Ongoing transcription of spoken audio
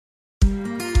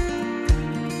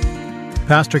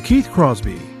Pastor Keith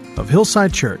Crosby of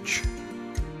Hillside Church.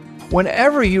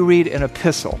 Whenever you read an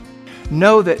epistle,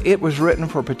 know that it was written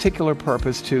for a particular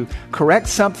purpose, to correct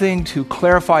something, to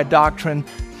clarify doctrine.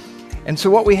 And so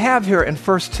what we have here in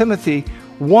 1 Timothy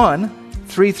 1,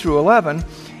 3 through 11,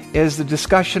 is the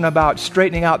discussion about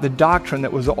straightening out the doctrine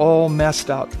that was all messed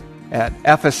up at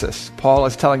Ephesus. Paul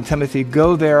is telling Timothy,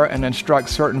 go there and instruct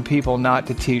certain people not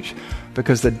to teach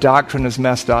because the doctrine is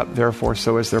messed up, therefore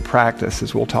so is their practice,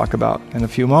 as we'll talk about in a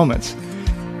few moments.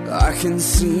 I can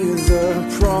see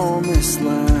the promised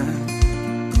land,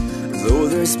 though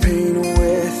there's pain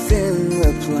within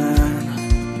the plan.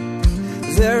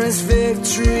 There is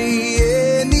victory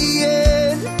in the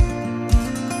end.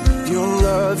 Your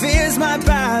love is my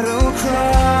battle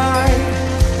cry,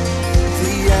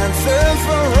 the anthem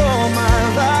for all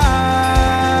my life.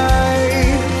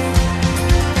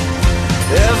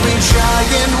 Every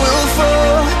giant will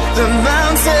fall, the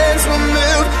mountains will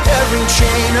move, every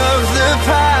chain of the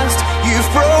past you've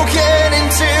broken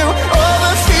into. All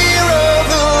the fear of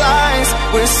the lies,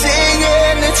 we're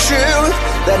singing the truth,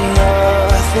 that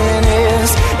nothing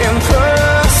is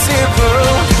impossible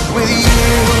with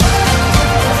you.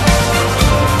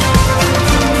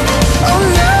 Oh,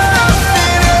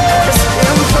 nothing is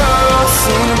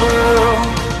impossible.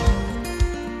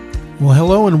 Well,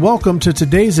 hello and welcome to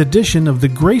today's edition of the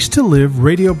Grace to Live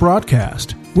radio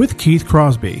broadcast with Keith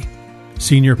Crosby,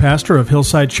 Senior Pastor of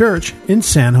Hillside Church in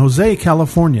San Jose,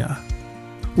 California.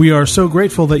 We are so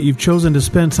grateful that you've chosen to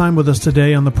spend time with us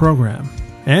today on the program.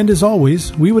 And as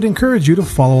always, we would encourage you to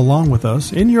follow along with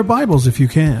us in your Bibles if you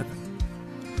can.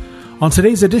 On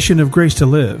today's edition of Grace to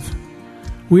Live,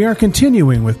 we are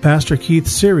continuing with Pastor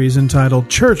Keith's series entitled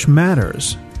Church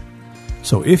Matters.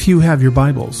 So if you have your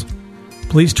Bibles,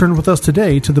 please turn with us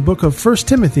today to the book of 1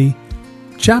 Timothy,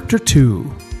 chapter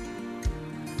 2.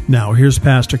 Now here's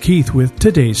Pastor Keith with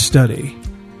today's study.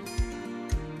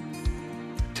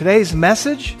 Today's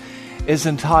message is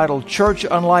entitled Church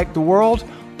Unlike the World,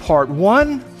 Part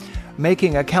 1,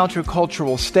 Making a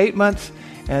Countercultural Statement,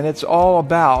 and it's all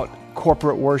about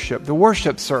corporate worship, the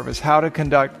worship service, how to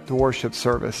conduct the worship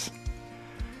service.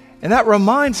 And that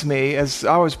reminds me, as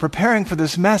I was preparing for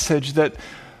this message, that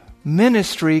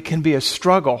ministry can be a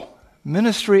struggle.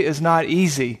 Ministry is not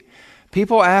easy.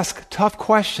 People ask tough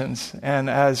questions, and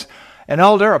as an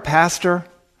elder, a pastor,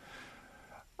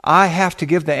 I have to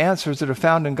give the answers that are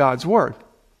found in God's Word.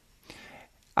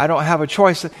 I don't have a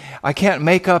choice. I can't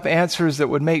make up answers that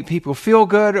would make people feel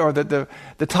good, or that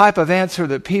the type of answer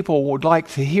that people would like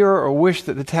to hear or wish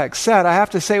that the text said. I have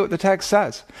to say what the text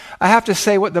says. I have to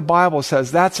say what the Bible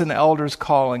says. That's an elder's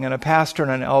calling, and a pastor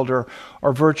and an elder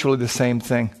are virtually the same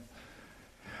thing.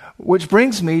 Which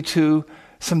brings me to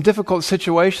some difficult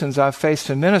situations I've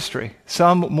faced in ministry,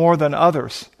 some more than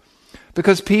others,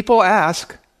 because people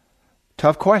ask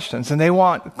tough questions and they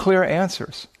want clear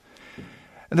answers.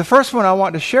 And the first one I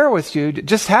want to share with you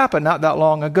just happened not that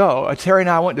long ago. Terry and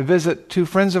I went to visit two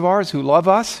friends of ours who love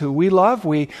us, who we love.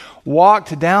 We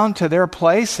walked down to their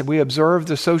place and we observed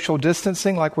the social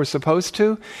distancing like we're supposed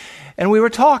to. And we were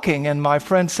talking, and my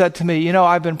friend said to me, you know,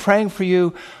 I've been praying for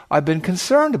you. I've been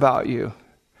concerned about you.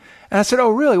 And I said, oh,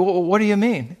 really? What do you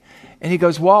mean? And he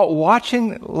goes, well,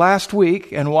 watching last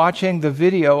week and watching the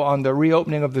video on the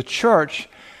reopening of the church,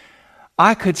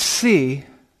 I could see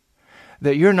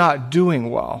that you're not doing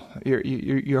well.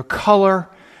 Your color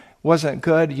wasn't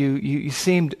good. You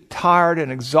seemed tired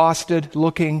and exhausted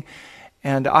looking,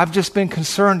 and I've just been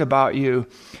concerned about you.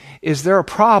 Is there a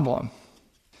problem?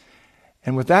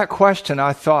 And with that question,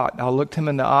 I looked him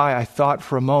in the eye, I thought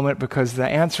for a moment, because the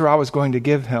answer I was going to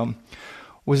give him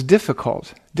was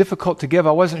difficult to give.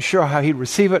 I wasn't sure how he'd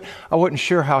receive it. I wasn't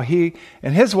sure how he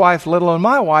and his wife, let alone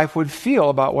my wife, would feel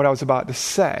about what I was about to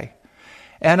say.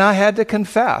 And I had to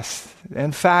confess,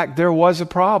 in fact, there was a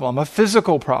problem, a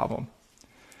physical problem.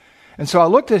 And so I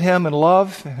looked at him in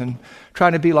love and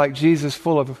trying to be like Jesus,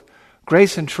 full of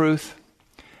grace and truth.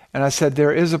 And I said,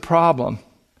 there is a problem.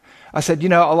 I said, you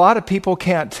know, a lot of people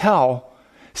can't tell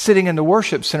sitting in the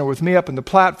worship center with me up in the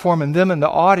platform and them in the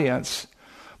audience,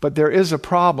 but there is a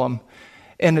problem,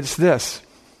 and it's this.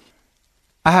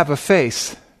 I have a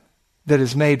face that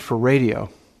is made for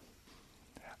radio.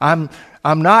 I'm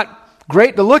not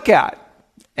great to look at.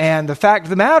 And the fact of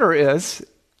the matter is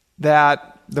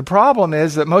that the problem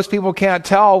is that most people can't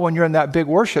tell when you're in that big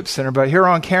worship center, but here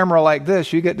on camera like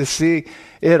this, you get to see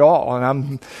it all.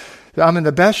 And I'm in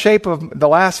the best shape of the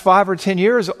last 5 or 10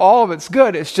 years. All of it's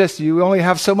good. It's just you only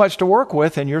have so much to work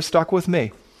with, and you're stuck with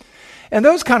me. And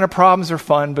those kind of problems are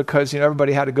fun because, you know,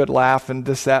 everybody had a good laugh and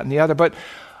this, that, and the other. But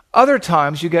other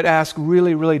times you get asked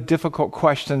really, really difficult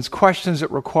questions that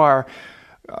require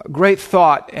great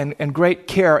thought and great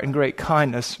care and great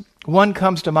kindness. One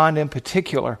comes to mind in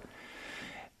particular.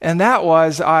 And that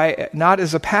was, not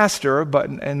as a pastor, but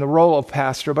in the role of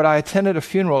pastor, but I attended a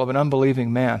funeral of an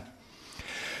unbelieving man.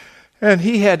 And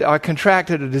he had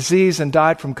contracted a disease and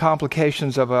died from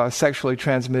complications of a sexually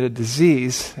transmitted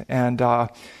disease. And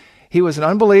he was an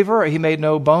unbeliever. He made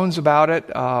no bones about it.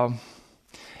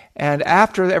 And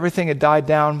after everything had died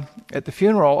down at the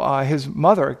funeral, his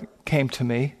mother came to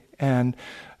me, and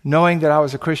knowing that I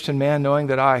was a Christian man, knowing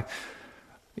that I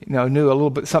knew a little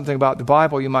bit something about the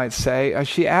Bible, you might say,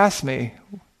 she asked me,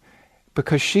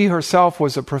 because she herself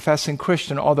was a professing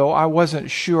Christian, although I wasn't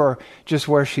sure just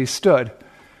where she stood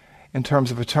in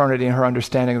terms of eternity and her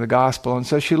understanding of the gospel. And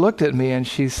so she looked at me and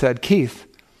she said, "Keith,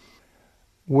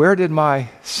 where did my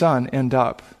son end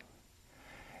up?"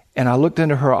 And I looked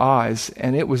into her eyes,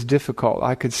 and it was difficult.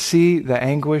 I could see the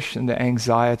anguish and the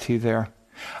anxiety there.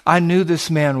 I knew this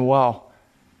man well.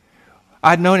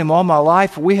 I'd known him all my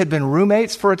life. We had been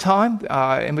roommates for a time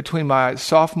in between my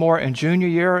sophomore and junior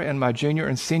year and my junior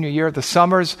and senior year. The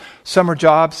summer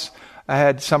jobs, I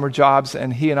had summer jobs,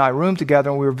 and he and I roomed together,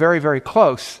 and we were very, very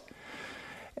close.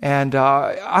 And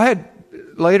I had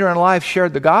later in life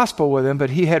shared the gospel with him,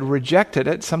 but he had rejected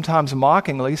it, sometimes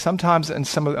mockingly, sometimes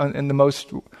in the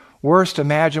most worst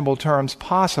imaginable terms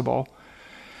possible.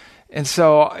 And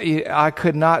so I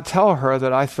could not tell her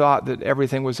that I thought that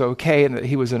everything was okay and that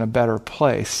he was in a better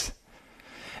place.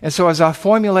 And so as I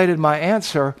formulated my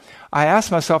answer, I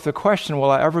asked myself the question,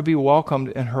 will I ever be welcomed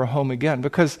in her home again?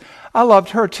 Because I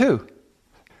loved her too.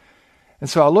 And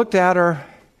so I looked at her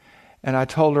and I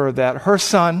told her that her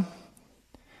son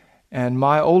and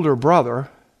my older brother,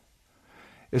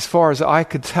 as far as I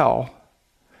could tell,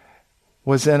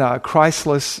 was in a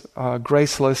Christless,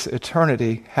 graceless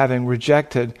eternity, having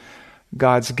rejected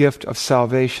God's gift of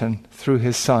salvation through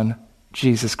His Son,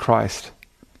 Jesus Christ.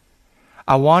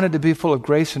 I wanted to be full of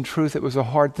grace and truth. It was a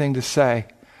hard thing to say,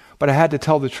 but I had to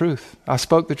tell the truth. I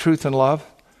spoke the truth in love,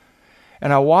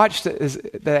 and I watched as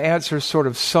the answers sort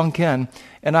of sunk in,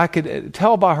 and I could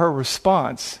tell by her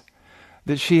response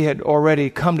that she had already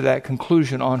come to that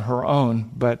conclusion on her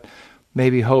own, but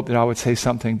maybe hoped that I would say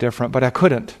something different, but I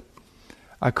couldn't.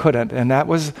 And that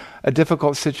was a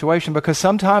difficult situation, because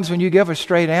sometimes when you give a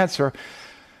straight answer,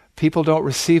 people don't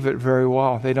receive it very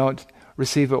well. They don't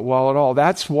receive it well at all.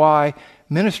 That's why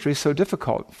ministry is so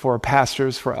difficult for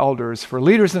pastors, for elders, for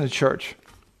leaders in the church,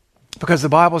 because the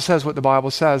Bible says what the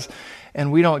Bible says,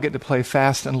 and we don't get to play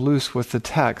fast and loose with the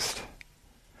text.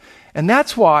 And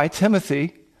that's why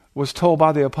Timothy was told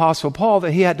by the Apostle Paul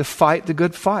that he had to fight the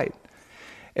good fight.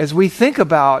 As we think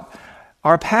about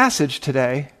our passage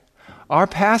today, our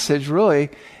passage really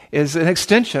is an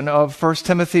extension of 1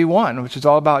 Timothy 1, which is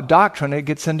all about doctrine. It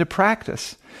gets into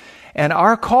practice. And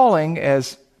our calling,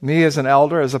 as me as an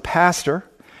elder, as a pastor,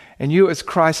 and you as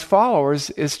Christ followers,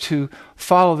 is to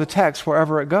follow the text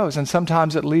wherever it goes. And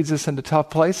sometimes it leads us into tough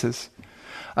places.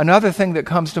 Another thing that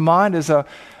comes to mind is an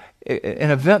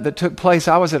event that took place.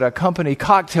 I was at a company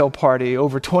cocktail party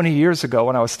over 20 years ago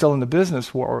when I was still in the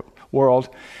business world.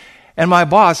 And my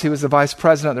boss, he was the vice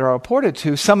president that I reported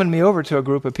to, summoned me over to a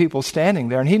group of people standing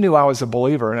there, and he knew I was a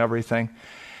believer and everything.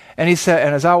 And he said,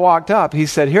 and as I walked up, he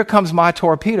said, "Here comes my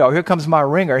torpedo. Here comes my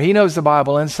ringer. He knows the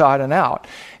Bible inside and out,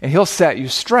 and he'll set you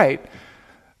straight."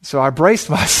 So I braced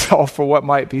myself for what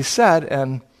might be said,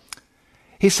 and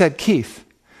he said, "Keith,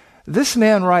 this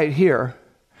man right here,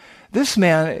 this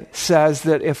man says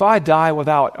that if I die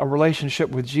without a relationship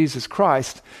with Jesus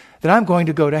Christ, then I'm going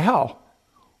to go to hell.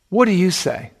 What do you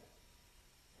say?"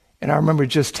 And I remember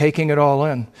just taking it all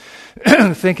in,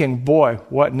 thinking, boy,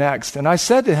 what next? And I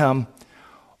said to him,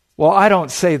 "Well, I don't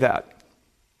say that.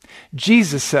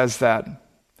 Jesus says that.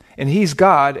 And He's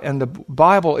God, and the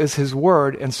Bible is His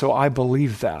Word, and so I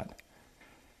believe that."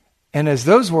 And as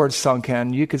those words sunk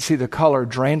in, you could see the color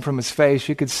drain from his face.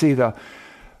 You could see the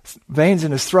veins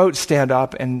in his throat stand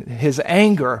up, and his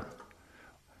anger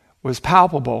was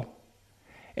palpable.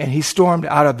 And he stormed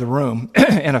out of the room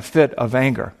in a fit of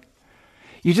anger.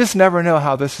 You just never know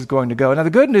how this is going to go. Now,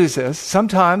 the good news is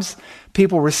sometimes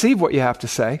people receive what you have to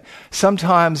say.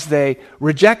 Sometimes they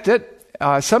reject it.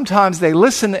 Sometimes they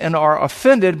listen and are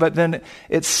offended, but then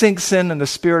it sinks in, and the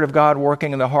Spirit of God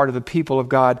working in the heart of the people of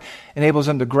God enables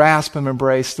them to grasp and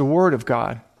embrace the Word of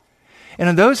God. And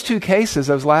in those two cases,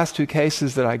 those last two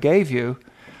cases that I gave you,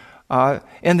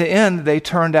 in the end, they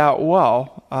turned out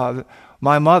well.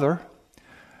 My mother,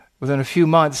 within a few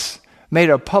months, made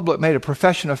a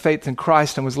profession of faith in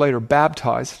Christ and was later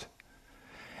baptized.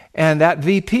 And that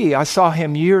VP, I saw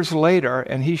him years later,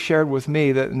 and he shared with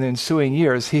me that in the ensuing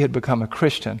years he had become a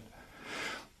Christian.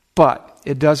 But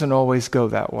it doesn't always go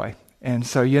that way. And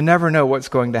so you never know what's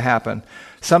going to happen.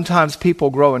 Sometimes people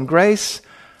grow in grace.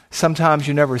 Sometimes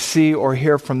you never see or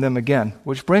hear from them again.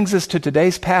 Which brings us to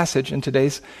today's passage and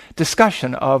today's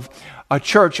discussion of a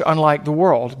church unlike the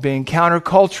world, being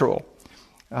countercultural.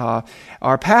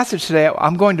 Our passage today,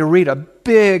 I'm going to read a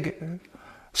big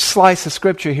slice of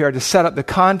Scripture here to set up the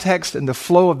context and the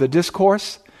flow of the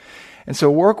discourse. And so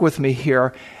work with me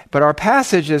here. But our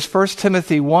passage is 1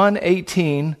 Timothy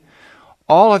 1:18,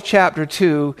 all of chapter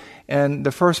 2, and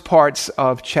the first parts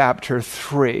of chapter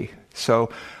 3. So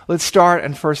let's start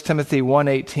in 1 Timothy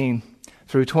 1:18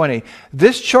 through 20.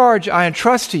 This charge I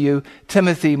entrust to you,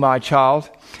 Timothy, my child,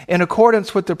 in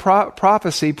accordance with the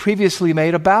prophecy previously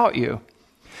made about you,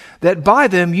 that by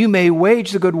them you may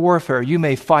wage the good warfare, you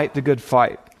may fight the good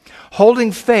fight,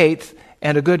 holding faith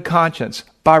and a good conscience.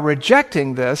 By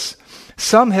rejecting this,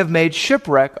 some have made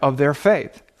shipwreck of their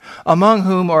faith, among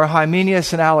whom are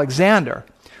Hymenaeus and Alexander,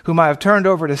 whom I have turned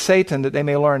over to Satan that they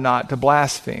may learn not to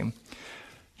blaspheme.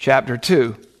 Chapter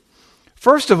 2.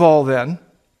 First of all then,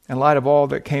 in light of all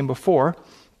that came before,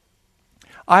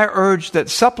 I urge that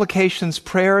supplications,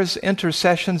 prayers,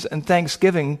 intercessions, and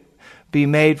thanksgiving be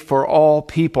made for all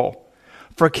people,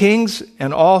 for kings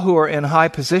and all who are in high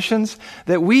positions,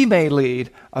 that we may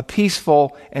lead a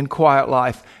peaceful and quiet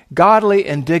life, godly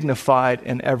and dignified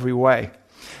in every way.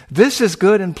 This is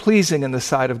good and pleasing in the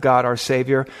sight of God our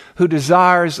Savior, who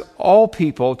desires all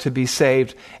people to be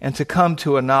saved and to come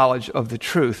to a knowledge of the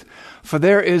truth. For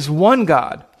there is one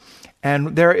God,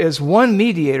 and there is one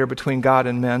mediator between God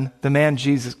and men, the man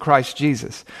Christ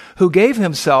Jesus, who gave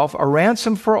himself a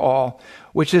ransom for all,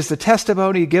 which is the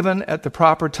testimony given at the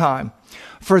proper time.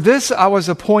 For this I was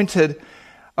appointed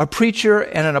a preacher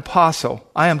and an apostle.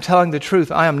 I am telling the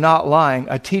truth. I am not lying,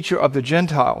 a teacher of the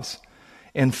Gentiles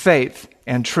in faith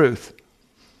and truth.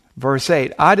 Verse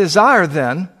 8, I desire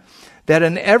then that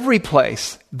in every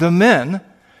place the men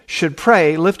should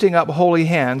pray, lifting up holy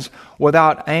hands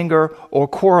without anger or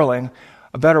quarreling.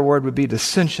 A better word would be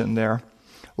dissension there.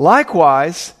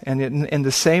 Likewise, and in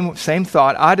the same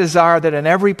thought, I desire that in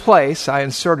every place, I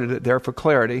inserted it there for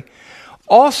clarity,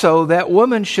 also that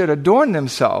women should adorn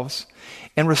themselves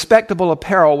in respectable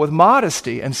apparel with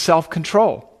modesty and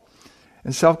self-control.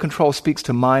 And self-control speaks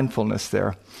to mindfulness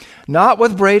there. Not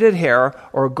with braided hair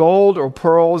or gold or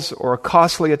pearls or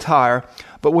costly attire,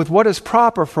 but with what is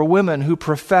proper for women who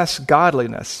profess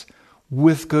godliness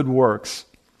with good works.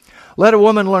 Let a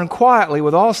woman learn quietly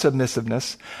with all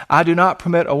submissiveness. I do not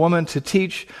permit a woman to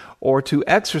teach or to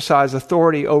exercise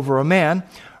authority over a man.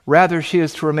 Rather, she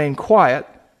is to remain quiet.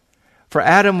 For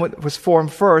Adam was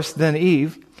formed first, then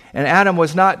Eve. And Adam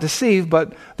was not deceived,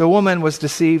 but the woman was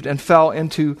deceived and fell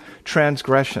into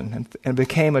transgression and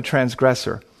became a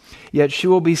transgressor. Yet she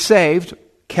will be saved,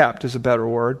 kept is a better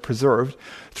word, preserved,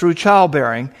 through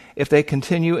childbearing, if they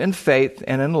continue in faith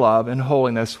and in love and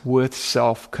holiness with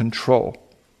self-control.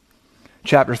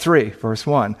 Chapter 3, verse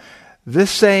 1.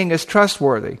 This saying is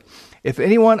trustworthy. If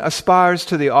anyone aspires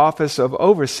to the office of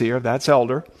overseer, that's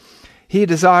elder, he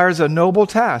desires a noble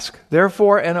task.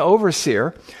 Therefore, an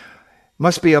overseer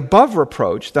must be above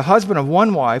reproach, the husband of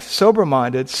one wife,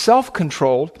 sober-minded,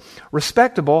 self-controlled,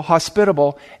 respectable,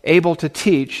 hospitable, able to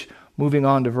teach. Moving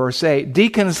on to verse 8.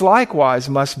 Deacons likewise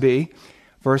must be,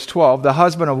 verse 12, the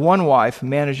husband of one wife,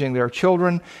 managing their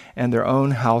children and their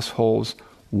own households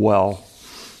well.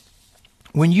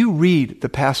 When you read the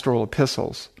pastoral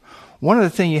epistles, one of the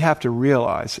things you have to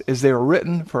realize is they are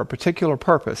written for a particular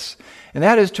purpose, and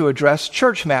that is to address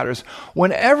church matters.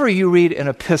 Whenever you read an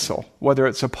epistle, whether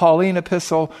it's a Pauline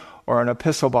epistle or an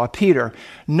epistle by Peter,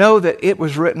 know that it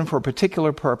was written for a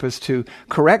particular purpose to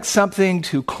correct something,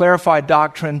 to clarify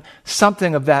doctrine,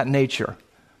 something of that nature.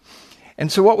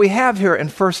 And so what we have here in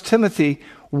 1 Timothy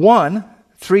 1,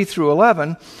 3 through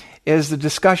 11, is the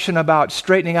discussion about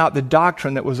straightening out the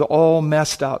doctrine that was all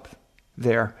messed up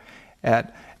there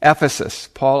at Ephesus.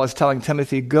 Paul is telling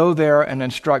Timothy, go there and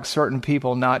instruct certain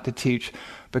people not to teach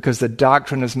because the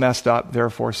doctrine is messed up,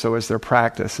 therefore so is their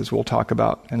practice, as we'll talk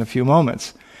about in a few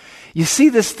moments. You see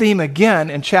this theme again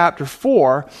in chapter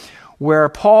 4, where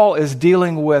Paul is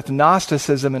dealing with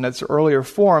Gnosticism in its earlier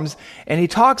forms, and he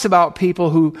talks about people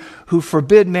who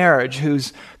forbid marriage,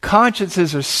 whose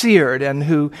consciences are seared, and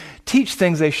who teach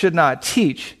things they should not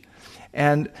teach.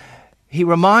 And he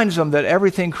reminds them that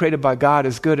everything created by God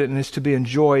is good and is to be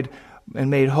enjoyed and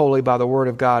made holy by the word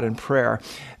of God and prayer.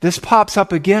 This pops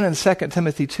up again in 2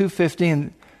 Timothy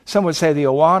 2:15. Some would say the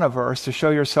Awana verse, to show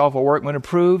yourself a workman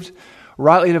approved,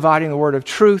 rightly dividing the word of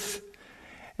truth.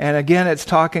 And again, it's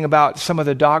talking about some of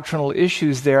the doctrinal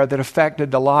issues there that affected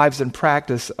the lives and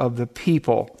practice of the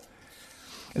people.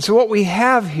 And so what we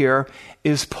have here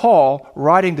is Paul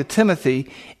writing to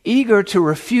Timothy, eager to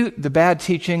refute the bad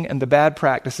teaching and the bad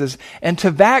practices and to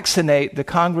vaccinate the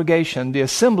congregation, the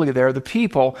assembly there, the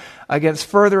people, against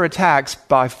further attacks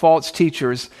by false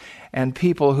teachers and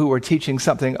people who were teaching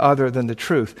something other than the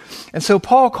truth. And so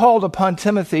Paul called upon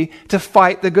Timothy to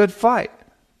fight the good fight.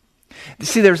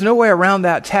 See, there's no way around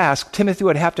that task. Timothy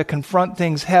would have to confront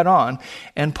things head on,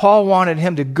 and Paul wanted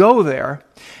him to go there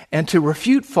and to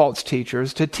refute false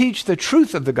teachers, to teach the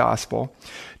truth of the gospel,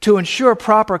 to ensure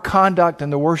proper conduct in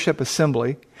the worship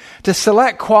assembly, to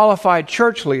select qualified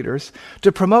church leaders,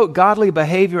 to promote godly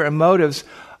behavior and motives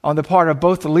on the part of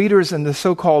both the leaders and the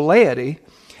so-called laity,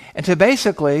 and to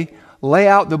basically lay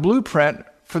out the blueprint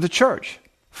for the church,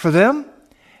 for them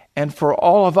and for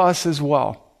all of us as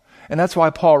well. And that's why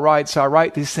Paul writes, I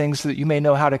write these things so that you may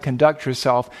know how to conduct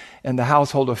yourself in the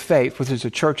household of faith, which is the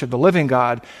church of the living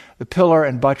God, the pillar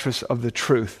and buttress of the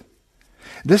truth.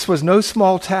 This was no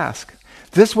small task.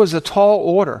 This was a tall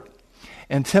order,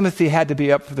 and Timothy had to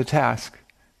be up for the task.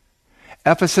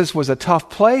 Ephesus was a tough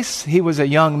place. He was a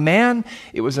young man.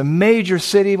 It was a major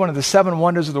city. One of the 7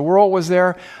 wonders of the world was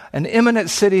there. An eminent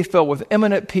city filled with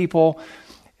eminent people,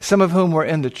 some of whom were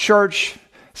in the church,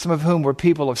 some of whom were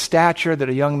people of stature that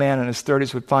a young man in his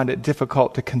 30s would find it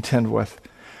difficult to contend with.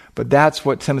 But that's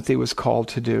what Timothy was called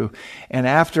to do. And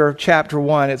after chapter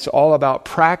 1, it's all about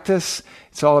practice.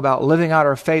 It's all about living out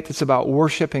our faith. It's about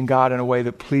worshiping God in a way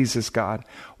that pleases God.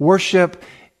 Worship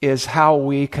is how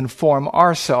we conform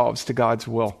ourselves to God's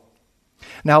will.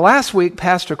 Now, last week,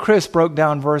 Pastor Chris broke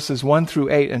down verses 1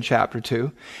 through 8 in chapter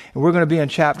 2, and we're going to be in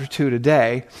chapter 2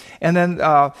 today. And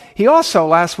then he also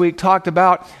last week talked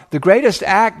about the greatest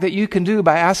act that you can do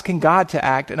by asking God to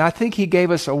act, and I think he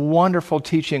gave us a wonderful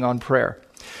teaching on prayer.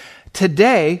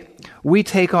 Today, we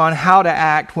take on how to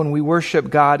act when we worship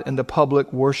God in the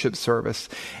public worship service.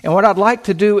 And what I'd like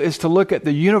to do is to look at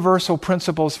the universal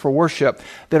principles for worship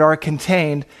that are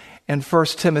contained in 1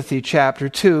 Timothy chapter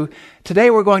 2. Today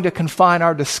we're going to confine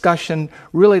our discussion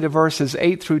really to verses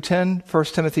 8 through 10, 1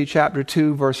 Timothy chapter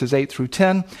 2, verses 8 through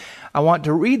 10. I want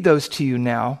to read those to you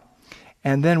now,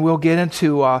 and then we'll get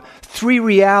into 3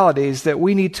 realities that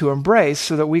we need to embrace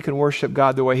so that we can worship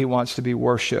God the way he wants to be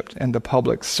worshiped in the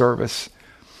public service.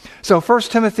 So 1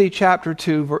 Timothy chapter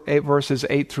 2, verses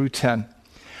 8 through 10.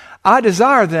 I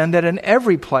desire then that in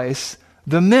every place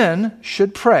the men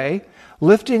should pray,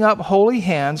 lifting up holy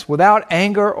hands without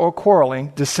anger or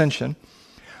quarreling, dissension.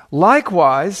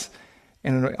 Likewise,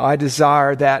 and I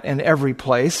desire that in every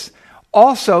place,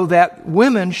 also that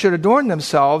women should adorn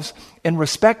themselves in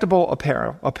respectable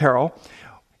apparel,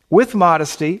 with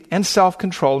modesty and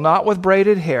self-control, not with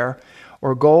braided hair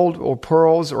or gold or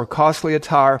pearls or costly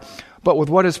attire, but with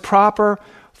what is proper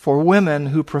for women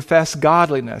who profess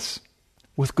godliness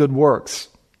with good works.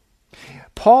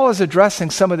 Paul is addressing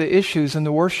some of the issues in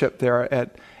the worship there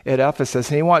at Ephesus,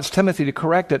 and he wants Timothy to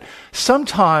correct it.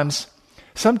 Sometimes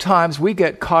we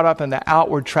get caught up in the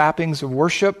outward trappings of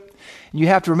worship. You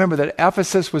have to remember that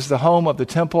Ephesus was the home of the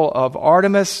temple of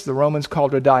Artemis. The Romans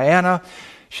called her Diana.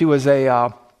 She was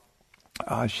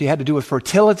she had to do with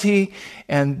fertility,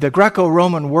 and the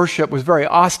Greco-Roman worship was very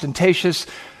ostentatious.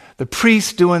 The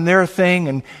priests doing their thing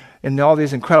and in all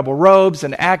these incredible robes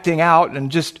and acting out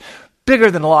and just bigger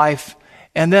than life.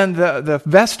 And then the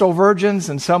Vestal virgins,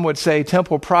 and some would say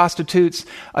temple prostitutes,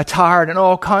 attired in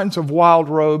all kinds of wild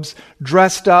robes,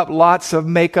 dressed up, lots of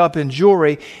makeup and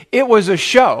jewelry. It was a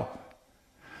show.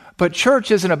 But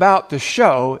church isn't about the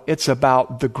show, it's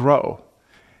about the grow.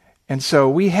 And so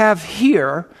we have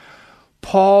here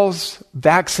Paul's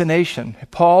vaccination,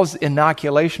 Paul's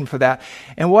inoculation for that.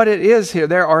 And what it is here,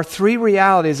 there are 3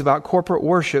 realities about corporate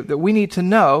worship that we need to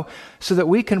know so that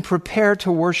we can prepare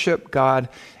to worship God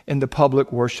in the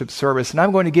public worship service. And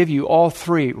I'm going to give you all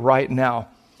 3 right now.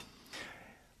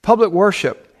 Public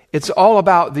worship, it's all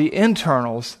about the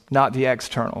internals, not the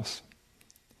externals.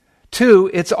 2,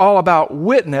 it's all about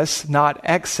witness, not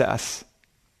excess.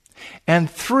 And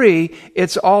 3,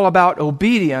 it's all about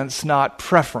obedience, not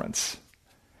preference.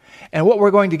 And what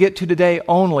we're going to get to today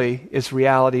only is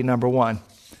reality number 1.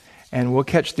 And we'll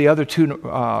catch the other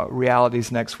 2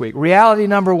 realities next week. Reality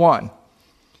number 1.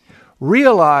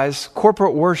 Realize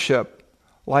corporate worship,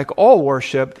 like all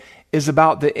worship, is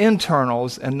about the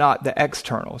internals and not the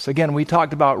externals. Again, we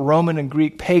talked about Roman and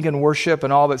Greek pagan worship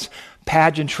and all its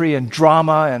pageantry and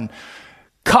drama and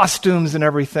costumes and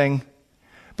everything.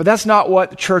 But that's not what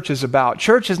the church is about.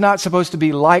 Church is not supposed to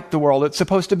be like the world. It's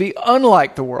supposed to be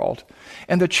unlike the world.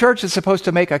 And the church is supposed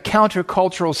to make a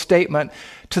countercultural statement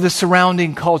to the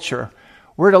surrounding culture.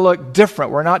 We're to look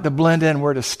different. We're not to blend in.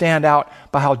 We're to stand out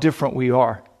by how different we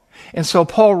are. And so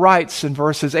Paul writes in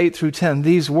verses 8 through 10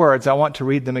 these words. I want to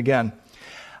read them again.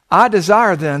 I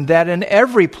desire then that in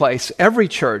every place, every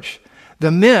church,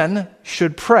 the men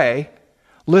should pray,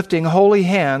 lifting holy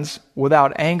hands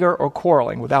without anger or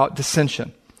quarreling, without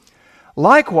dissension.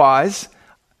 Likewise,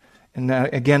 and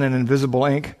again in invisible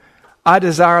ink, I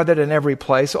desire that in every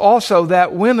place also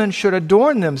that women should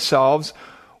adorn themselves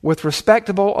with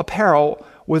respectable apparel,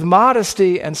 with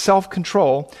modesty and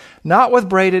self-control, not with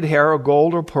braided hair or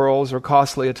gold or pearls or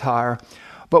costly attire,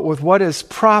 but with what is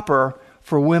proper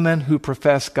for women who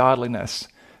profess godliness.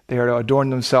 They are to adorn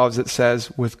themselves, it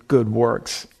says, with good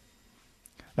works.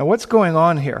 Now, what's going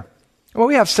on here? Well,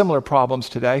 we have similar problems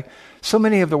today. So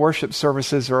many of the worship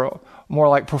services are more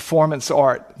like performance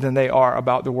art than they are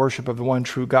about the worship of the one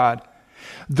true God.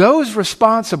 Those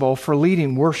responsible for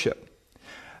leading worship,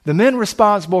 the men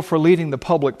responsible for leading the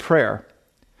public prayer,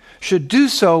 should do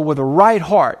so with a right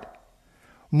heart,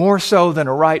 more so than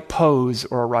a right pose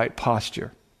or a right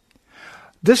posture.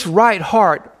 This right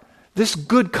heart, this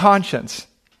good conscience,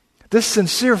 this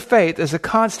sincere faith is a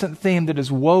constant theme that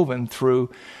is woven through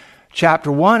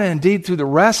chapter 1 and indeed through the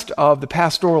rest of the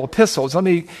pastoral epistles. Let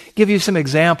me give you some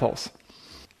examples.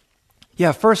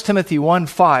 1 Timothy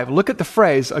 1:5. Look at the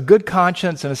phrase, a good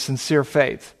conscience and a sincere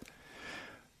faith.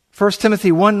 1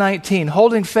 Timothy 1:19,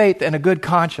 holding faith and a good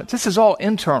conscience. This is all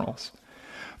internals.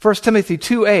 1 Timothy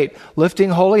 2:8,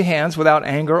 lifting holy hands without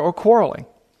anger or quarreling.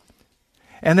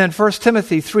 And then 1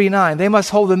 Timothy 3:9, they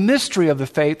must hold the mystery of the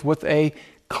faith with a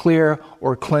clear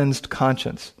or cleansed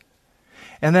conscience.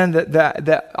 And then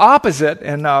the opposite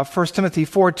in 1 Timothy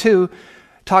 4:2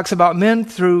 talks about men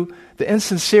through the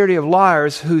insincerity of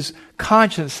liars whose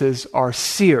consciences are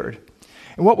seared.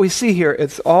 And what we see here,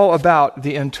 it's all about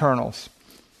the internals.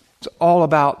 It's all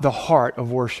about the heart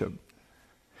of worship.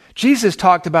 Jesus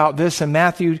talked about this in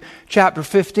Matthew chapter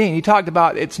 15. He talked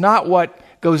about it's not what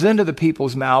goes into the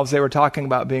people's mouths. They were talking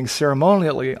about being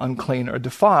ceremonially unclean or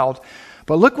defiled.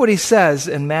 But look what he says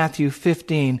in Matthew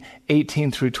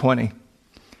 15:18 through 20.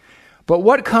 But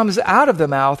what comes out of the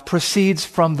mouth proceeds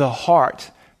from the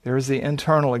heart. There's the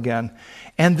internal again.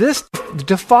 And this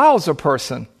defiles a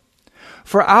person.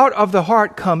 For out of the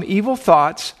heart come evil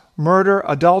thoughts, murder,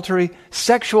 adultery,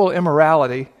 sexual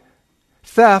immorality,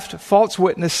 theft, false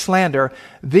witness, slander.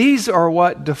 These are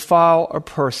what defile a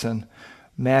person.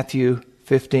 Matthew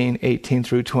 15:18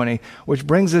 through 20. Which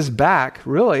brings us back,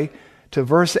 really, to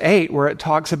verse 8 where it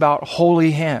talks about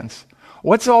holy hands.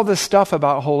 What's all this stuff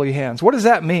about holy hands? What does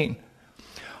that mean?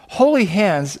 Holy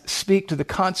hands speak to the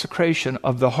consecration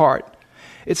of the heart.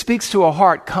 It speaks to a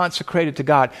heart consecrated to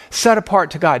God, set apart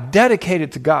to God,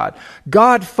 dedicated to God,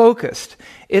 God-focused.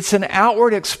 It's an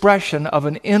outward expression of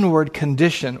an inward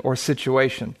condition or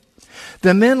situation.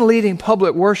 The men leading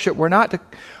public worship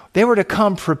they were to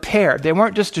come prepared. They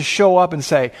weren't just to show up and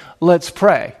say, let's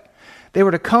pray. They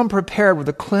were to come prepared with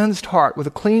a cleansed heart, with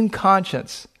a clean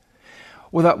conscience,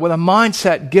 with a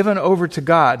mindset given over to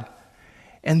God.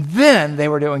 And then they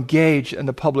were to engage in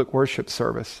the public worship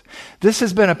service. This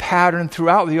has been a pattern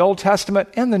throughout the Old Testament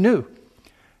and the New.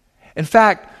 In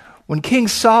fact, when King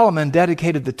Solomon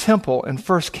dedicated the temple in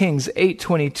 1 Kings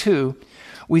 8:22,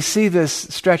 we see this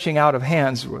stretching out of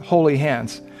hands, holy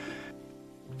hands.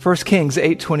 1 Kings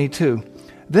 8:22.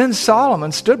 Then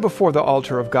Solomon stood before the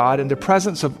altar of God in the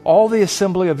presence of all the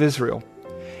assembly of Israel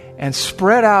and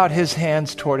spread out his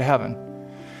hands toward heaven.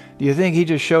 Do you think he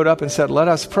just showed up and said, let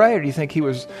us pray? Or do you think he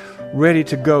was ready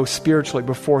to go spiritually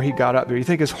before he got up there? Do you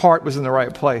think his heart was in the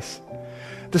right place?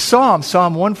 The Psalm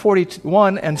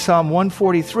 141 and Psalm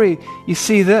 143, you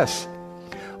see this.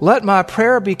 Let my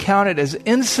prayer be counted as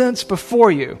incense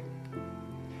before you,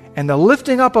 and the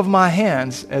lifting up of my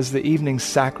hands as the evening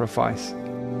sacrifice.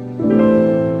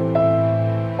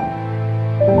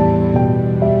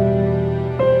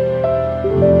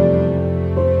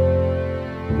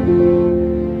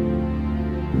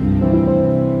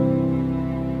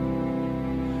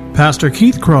 Pastor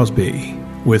Keith Crosby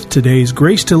with today's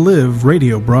Grace to Live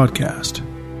radio broadcast.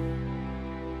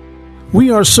 We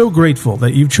are so grateful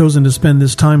that you've chosen to spend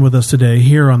this time with us today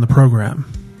here on the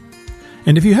program.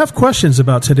 And if you have questions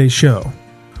about today's show,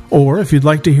 or if you'd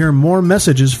like to hear more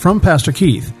messages from Pastor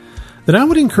Keith, then I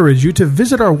would encourage you to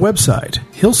visit our website,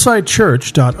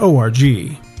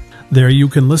 hillsidechurch.org. There you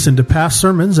can listen to past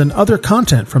sermons and other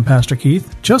content from Pastor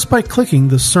Keith just by clicking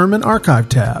the Sermon Archive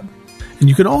tab. And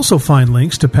you can also find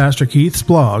links to Pastor Keith's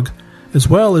blog, as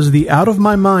well as the Out of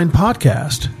My Mind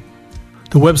podcast.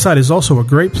 The website is also a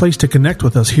great place to connect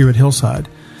with us here at Hillside.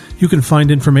 You can find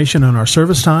information on our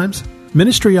service times,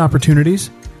 ministry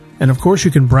opportunities, and of course you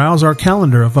can browse our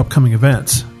calendar of upcoming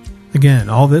events. Again,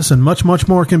 all this and much, much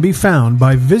more can be found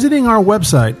by visiting our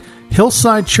website,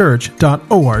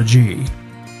 hillsidechurch.org.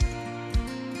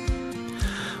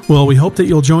 Well, we hope that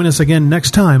you'll join us again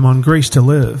next time on Grace to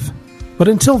Live. But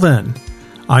until then,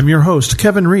 I'm your host,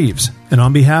 Kevin Reeves, and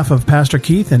on behalf of Pastor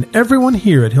Keith and everyone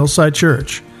here at Hillside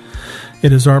Church,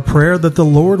 it is our prayer that the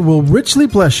Lord will richly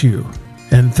bless you,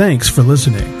 and thanks for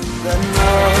listening.